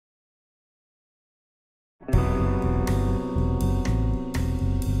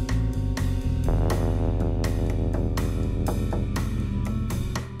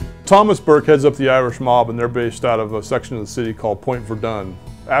Thomas Burke heads up the Irish mob, and they're based out of a section of the city called Point Verdun.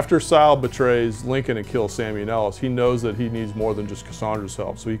 After Sal betrays Lincoln and kills Sammy and Ellis, he knows that he needs more than just Cassandra's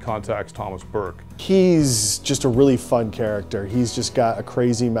help, so he contacts Thomas Burke. He's just a really fun character. He's just got a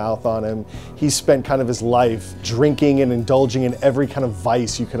crazy mouth on him. He's spent kind of his life drinking and indulging in every kind of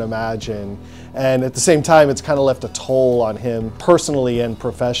vice you can imagine. And at the same time, it's kind of left a toll on him personally and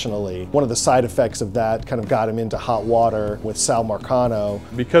professionally. One of the side effects of that kind of got him into hot water with Sal Marcano.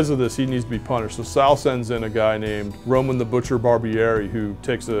 Because of this, he needs to be punished. So Sal sends in a guy named Roman the Butcher Barbieri, who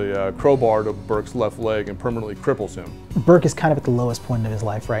takes a crowbar to Burke's left leg and permanently cripples him. Burke is kind of at the lowest point of his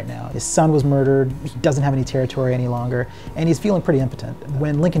life right now. His son was murdered, he doesn't have any territory any longer, and he's feeling pretty impotent.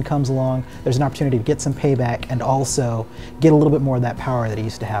 When Lincoln comes along, there's an opportunity to get some payback and also get a little bit more of that power that he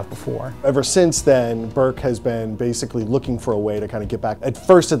used to have before. Ever since then, Burke has been basically looking for a way to kind of get back, at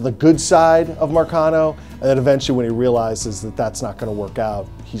first at the good side of Marcano, and then eventually when he realizes that that's not going to work out,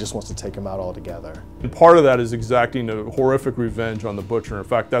 he just wants to take him out altogether. And part of that is exacting a horrific revenge on the Butcher. In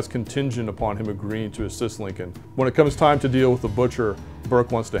fact, that's contingent upon him agreeing to assist Lincoln. When it comes time to deal with the Butcher,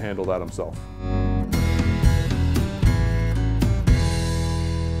 Burke wants to handle that himself.